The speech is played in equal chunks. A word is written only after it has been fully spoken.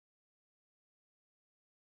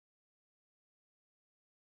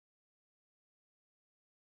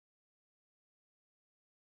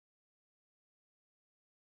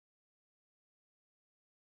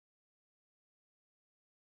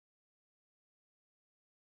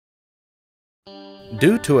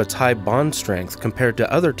Due to its high bond strength compared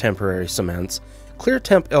to other temporary cements,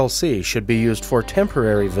 ClearTemp LC should be used for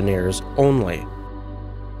temporary veneers only.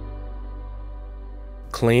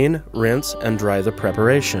 Clean, rinse, and dry the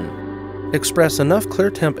preparation. Express enough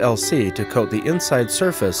ClearTemp LC to coat the inside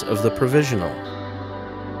surface of the provisional.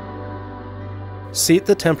 Seat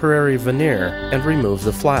the temporary veneer and remove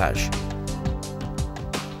the flash.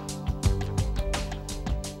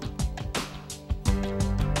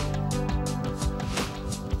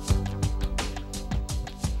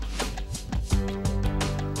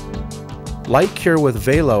 Light cure with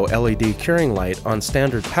Velo LED curing light on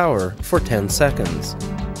standard power for 10 seconds.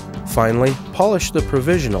 Finally, polish the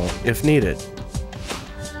provisional if needed.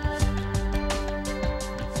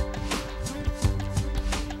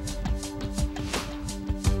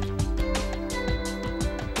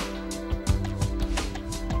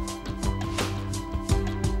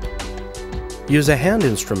 Use a hand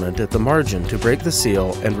instrument at the margin to break the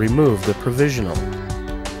seal and remove the provisional.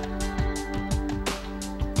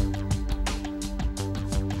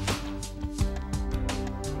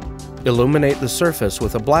 Illuminate the surface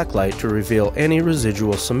with a black light to reveal any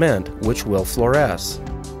residual cement, which will fluoresce.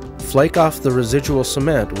 Flake off the residual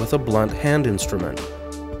cement with a blunt hand instrument.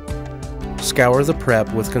 Scour the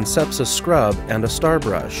prep with Conceptus scrub and a star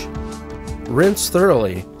brush. Rinse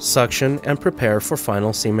thoroughly, suction, and prepare for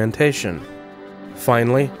final cementation.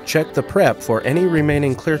 Finally, check the prep for any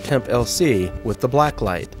remaining ClearTemp LC with the black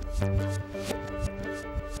light.